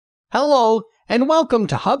Hello, and welcome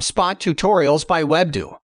to HubSpot Tutorials by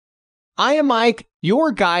Webdo. I am Mike,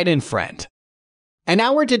 your guide and friend. And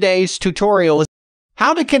our today's tutorial is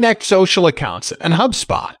how to connect social accounts in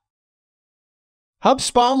HubSpot.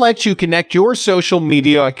 HubSpot lets you connect your social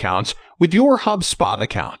media accounts with your HubSpot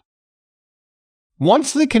account.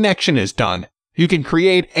 Once the connection is done, you can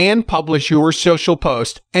create and publish your social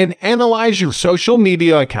post and analyze your social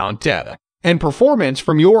media account data and performance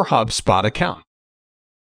from your HubSpot account.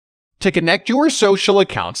 To connect your social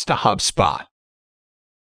accounts to HubSpot.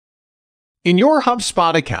 In your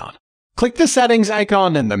HubSpot account, click the settings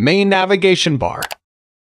icon in the main navigation bar.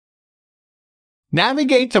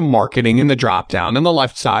 Navigate to Marketing in the dropdown in the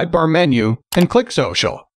left sidebar menu and click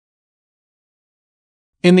Social.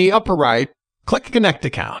 In the upper right, click Connect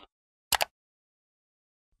Account.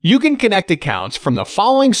 You can connect accounts from the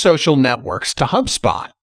following social networks to HubSpot: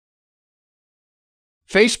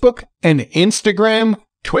 Facebook and Instagram,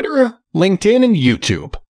 Twitter, LinkedIn, and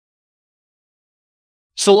YouTube.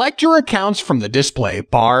 Select your accounts from the display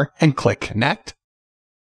bar and click Connect.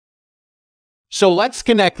 So let's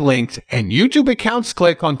connect linked and YouTube accounts.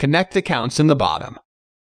 Click on Connect Accounts in the bottom.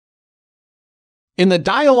 In the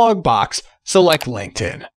dialog box, select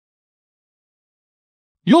LinkedIn.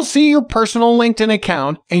 You'll see your personal LinkedIn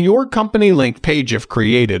account and your company link page if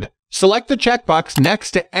created. Select the checkbox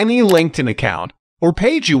next to any LinkedIn account or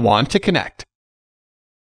page you want to connect.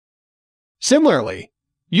 Similarly,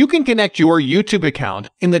 you can connect your YouTube account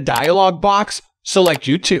in the dialog box. Select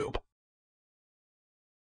YouTube.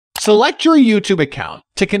 Select your YouTube account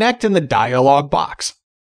to connect in the dialog box.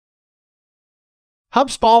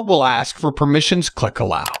 HubSpot will ask for permissions. Click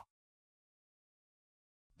Allow.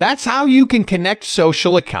 That's how you can connect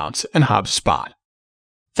social accounts in HubSpot.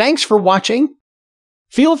 Thanks for watching.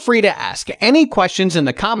 Feel free to ask any questions in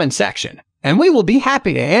the comment section, and we will be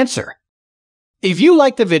happy to answer. If you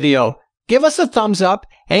liked the video, give us a thumbs up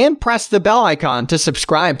and press the bell icon to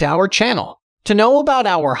subscribe to our channel. To know about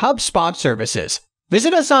our HubSpot services,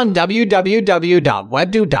 visit us on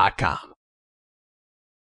www.webdo.com.